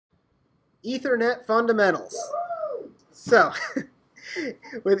Ethernet fundamentals. So,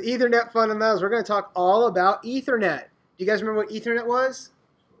 with Ethernet fundamentals, we're going to talk all about Ethernet. Do you guys remember what Ethernet was?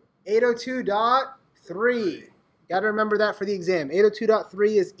 802.3. Got to remember that for the exam.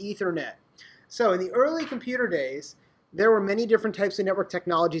 802.3 is Ethernet. So, in the early computer days, there were many different types of network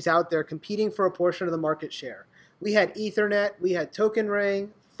technologies out there competing for a portion of the market share. We had Ethernet, we had token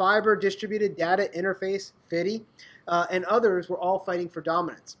ring, fiber distributed data interface, FDDI, and others were all fighting for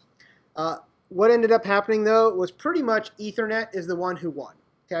dominance. What ended up happening, though, was pretty much Ethernet is the one who won.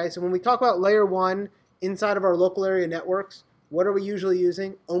 Okay, so when we talk about layer 1 inside of our local area networks, what are we usually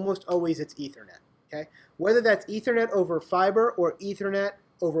using? Almost always it's Ethernet. Okay, whether that's Ethernet over fiber or Ethernet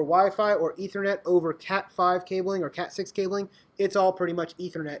over Wi-Fi or Ethernet over Cat5 cabling or Cat6 cabling, it's all pretty much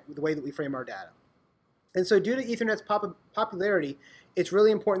Ethernet the way that we frame our data. And so due to Ethernet's popularity, it's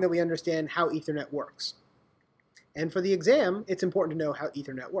really important that we understand how Ethernet works. And for the exam, it's important to know how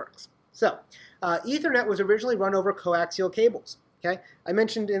Ethernet works. So, Ethernet was originally run over coaxial cables. Okay, I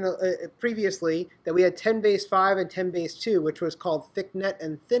mentioned previously that we had 10 base 5 and 10 base 2, which was called thicknet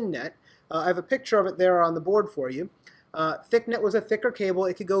and thinnet. I have a picture of it there on the board for you. Thicknet was a thicker cable.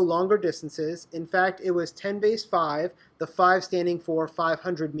 It could go longer distances. In fact, it was 10 base 5, the 5 standing for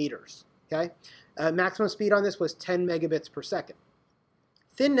 500 meters. Okay, maximum speed on this was 10 megabits per second.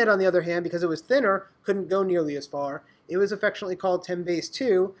 Thinnet, on the other hand, because it was thinner, couldn't go nearly as far. It was affectionately called 10 base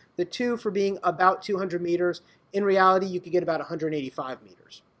 2, the 2 for being about 200 meters. In reality, you could get about 185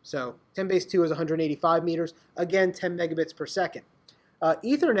 meters. So 10 base 2 is 185 meters, again 10 megabits per second.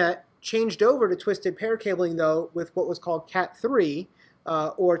 Ethernet changed over to twisted pair cabling, though, with what was called Cat3,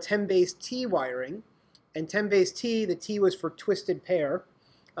 or 10 base T wiring. And 10 base T, the T was for twisted pair.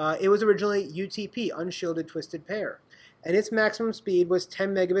 It was originally UTP, unshielded twisted pair. And its maximum speed was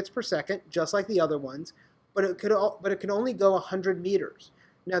 10 megabits per second, just like the other ones, but it could only go 100 meters.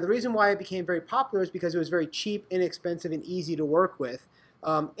 Now, the reason why it became very popular is because it was very cheap, inexpensive, and easy to work with.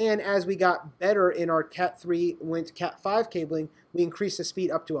 And as we got better in our Cat3 and went to Cat5 cabling, we increased the speed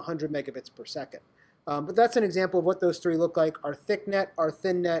up to 100 megabits per second. But that's an example of what those three look like: our thicknet, our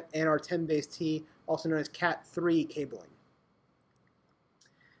thinnet, and our 10 base T, also known as Cat3 cabling.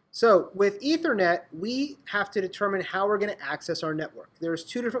 So with Ethernet, we have to determine how we're going to access our network. There's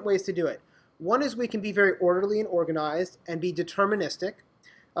two different ways to do it. One is we can be very orderly and organized and be deterministic.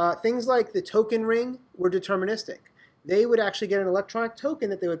 Things like the token ring were deterministic. They would actually get an electronic token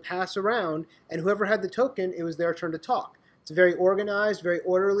that they would pass around, and whoever had the token, it was their turn to talk. It's very organized, very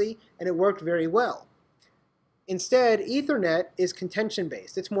orderly, and it worked very well. Instead, Ethernet is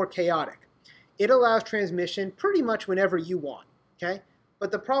contention-based. It's more chaotic. It allows transmission pretty much whenever you want. Okay?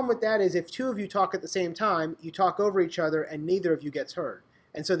 But the problem with that is if two of you talk at the same time, you talk over each other and neither of you gets heard.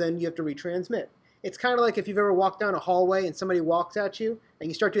 And so then you have to retransmit. It's kind of like if you've ever walked down a hallway and somebody walks at you and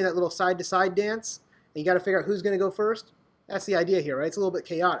you start doing that little side-to-side dance and you got to figure out who's going to go first. That's the idea here, right? It's a little bit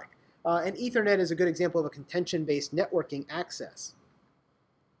chaotic. And Ethernet is a good example of a contention-based networking access.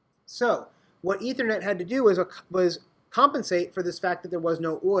 So what Ethernet had to do was compensate for this fact that there was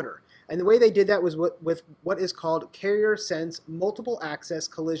no order. And the way they did that was with what is called carrier sense multiple access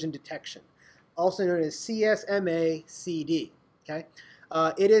collision detection, also known as CSMA-CD. Okay?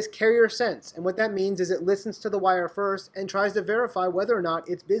 It is carrier sense, and what that means is it listens to the wire first and tries to verify whether or not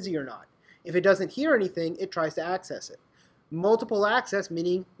it's busy or not. If it doesn't hear anything, it tries to access it. Multiple access,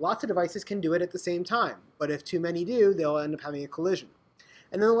 meaning lots of devices can do it at the same time, but if too many do, they'll end up having a collision.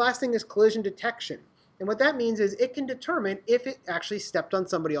 And then the last thing is collision detection. And what that means is it can determine if it actually stepped on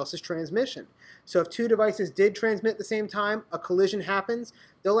somebody else's transmission. So if two devices did transmit at the same time, a collision happens,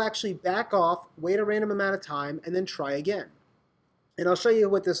 they'll actually back off, wait a random amount of time, and then try again. And I'll show you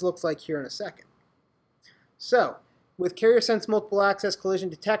what this looks like here in a second. So, with carrier sense multiple access collision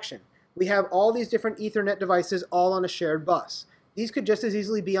detection, we have all these different Ethernet devices all on a shared bus. These could just as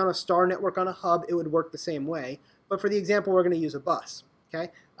easily be on a star network on a hub. It would work the same way. But for the example, we're going to use a bus.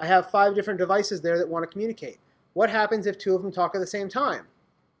 Okay? I have 5 different devices there that want to communicate. What happens if 2 of them talk at the same time?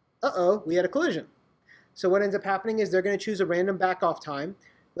 Uh-oh, we had a collision. So what ends up happening is they're going to choose a random back-off time.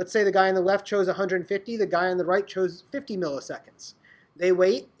 Let's say the guy on the left chose 150, the guy on the right chose 50 milliseconds. They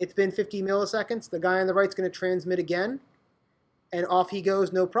wait, it's been 50 milliseconds, the guy on the right's going to transmit again, and off he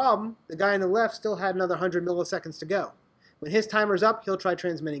goes, no problem. The guy on the left still had another 100 milliseconds to go. When his timer's up, he'll try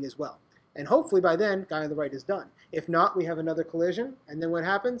transmitting as well. And hopefully by then, guy on the right is done. If not, we have another collision, and then what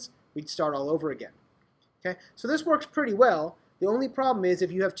happens? We'd start all over again. Okay, so this works pretty well. The only problem is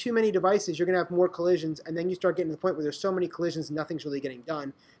if you have too many devices, you're going to have more collisions, and then you start getting to the point where there's so many collisions, nothing's really getting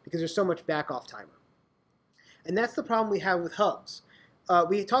done because there's so much back-off timer. And that's the problem we have with hubs.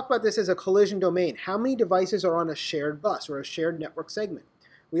 We talk about this as a collision domain. How many devices are on a shared bus or a shared network segment?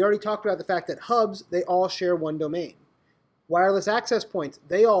 We already talked about the fact that hubs, they all share one domain. Wireless access points,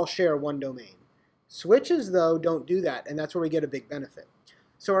 they all share one domain. Switches, though, don't do that, and that's where we get a big benefit.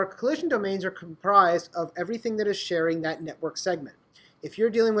 So our collision domains are comprised of everything that is sharing that network segment. If you're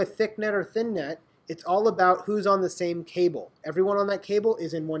dealing with thick net or thin net, it's all about who's on the same cable. Everyone on that cable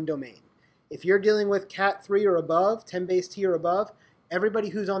is in one domain. If you're dealing with Cat 3 or above, 10 base T or above, everybody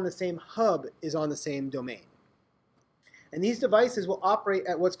who's on the same hub is on the same domain. And these devices will operate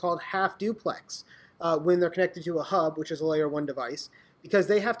at what's called half duplex when they're connected to a hub, which is a layer 1 device, because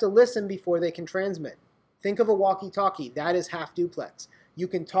they have to listen before they can transmit. Think of a walkie-talkie. That is half duplex. You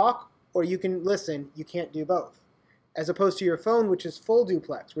can talk or you can listen. You can't do both. As opposed to your phone, which is full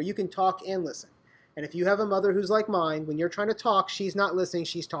duplex, where you can talk and listen. And if you have a mother who's like mine, when you're trying to talk, she's not listening,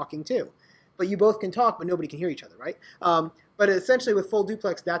 she's talking too. But you both can talk, but nobody can hear each other, right? But essentially with full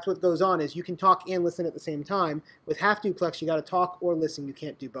duplex, that's what goes on, is you can talk and listen at the same time. With half duplex, you got to talk or listen. You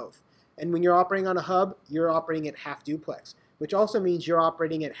can't do both. And when you're operating on a hub, you're operating at half duplex, which also means you're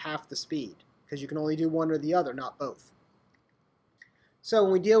operating at half the speed, because you can only do one or the other, not both. So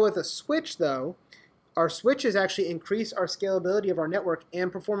when we deal with a switch, though, our switches actually increase our scalability of our network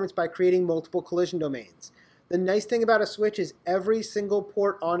and performance by creating multiple collision domains. The nice thing about a switch is every single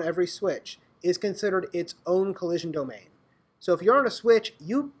port on every switch is considered its own collision domain. So if you're on a switch,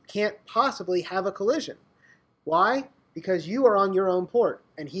 you can't possibly have a collision. Why? Because you are on your own port,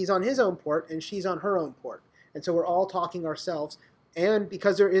 and he's on his own port, and she's on her own port. And so we're all talking ourselves. And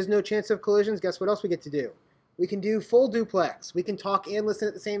because there is no chance of collisions, guess what else we get to do? We can do full duplex. We can talk and listen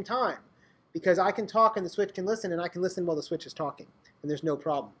at the same time. Because I can talk and the switch can listen, and I can listen while the switch is talking, and there's no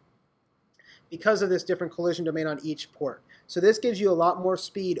problem. Because of this different collision domain on each port. So this gives you a lot more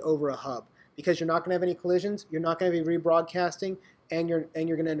speed over a hub, because you're not going to have any collisions, you're not going to be rebroadcasting, and you're going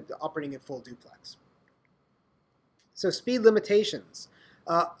to end up operating at full duplex. So speed limitations.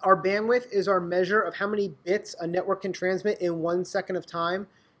 Our bandwidth is our measure of how many bits a network can transmit in 1 second of time.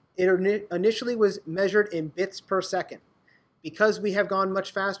 It initially was measured in bits per second. Because we have gone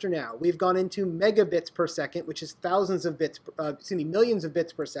much faster now, we've gone into megabits per second, which is thousands of bits, millions of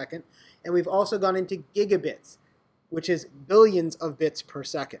bits per second, and we've also gone into gigabits, which is billions of bits per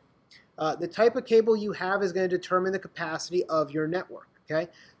second. The type of cable you have is going to determine the capacity of your network. Okay,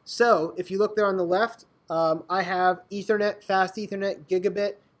 so if you look there on the left, I have Ethernet, fast Ethernet,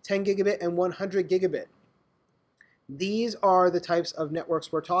 gigabit, 10 gigabit, and 100 gigabit. These are the types of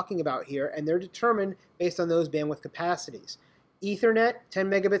networks we're talking about here, and they're determined based on those bandwidth capacities. Ethernet, 10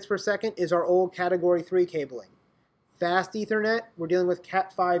 megabits per second, is our old Category 3 cabling. Fast Ethernet, we're dealing with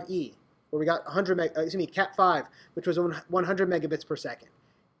Cat 5e, where we got Cat 5, which was 100 megabits per second.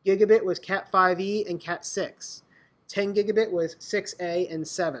 Gigabit was Cat 5e and Cat 6. 10 gigabit was 6a and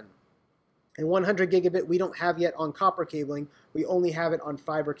 7. And 100 gigabit we don't have yet on copper cabling. We only have it on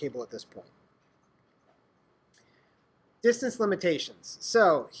fiber cable at this point. Distance limitations.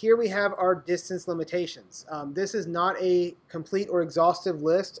 So here we have our distance limitations. This is not a complete or exhaustive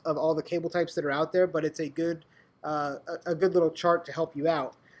list of all the cable types that are out there, but it's a good little chart to help you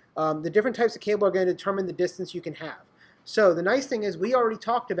out. The different types of cable are going to determine the distance you can have. So the nice thing is we already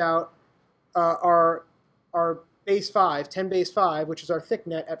talked about our base 5, 10 base 5, which is our thick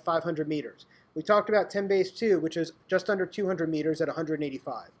net at 500 meters. We talked about 10 base 2, which is just under 200 meters at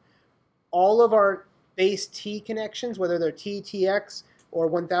 185. All of our base T connections, whether they're T, TX, or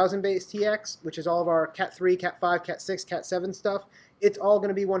 1000 base TX, which is all of our Cat 3, Cat 5, Cat 6, Cat 7 stuff, it's all going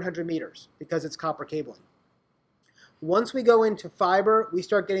to be 100 meters because it's copper cabling. Once we go into fiber, we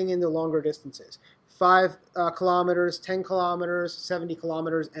start getting into longer distances. 5 kilometers, 10 kilometers, 70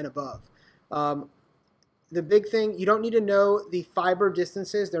 kilometers, and above. The big thing, you don't need to know the fiber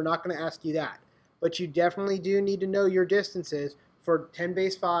distances. They're not going to ask you that. But you definitely do need to know your distances for 10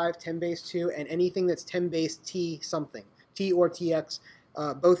 base 5, 10 base 2, and anything that's 10 base T something, T or TX,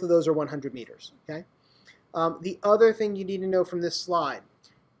 both of those are 100 meters. Okay. The other thing you need to know from this slide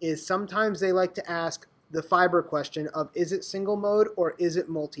is sometimes they like to ask the fiber question of is it single mode or is it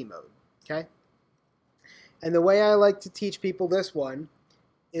multi-mode? Okay. And the way I like to teach people this one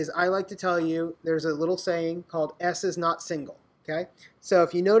is I like to tell you there's a little saying called S is not single. Okay. So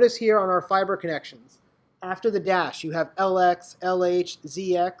if you notice here on our fiber connections, after the dash, you have LX, LH,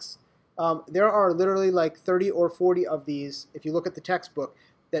 ZX. There are literally like 30 or 40 of these, if you look at the textbook,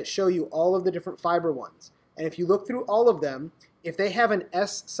 that show you all of the different fiber ones. And if you look through all of them, if they have an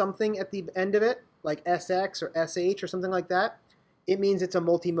S something at the end of it, like SX or SH or something like that, it means it's a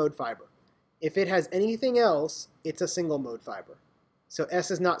multi-mode fiber. If it has anything else, it's a single mode fiber. So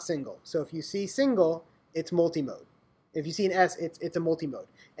S is not single. So if you see single, it's multi-mode. If you see an S, it's a multi-mode.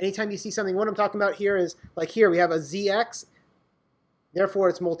 Anytime you see something, what I'm talking about here is, like here we have a ZX. Therefore,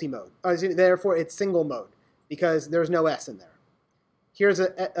 it's multi-mode. Therefore, it's single mode because there's no S in there. Here's a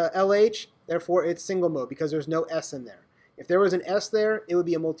LH. Therefore, it's single mode because there's no S in there. If there was an S there, it would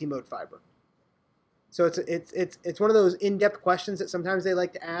be a multi-mode fiber. So it's one of those in-depth questions that sometimes they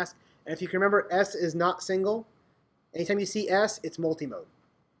like to ask. And if you can remember, S is not single. Anytime you see S, it's multi-mode.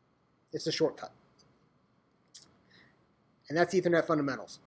 It's a shortcut. And that's Ethernet fundamentals.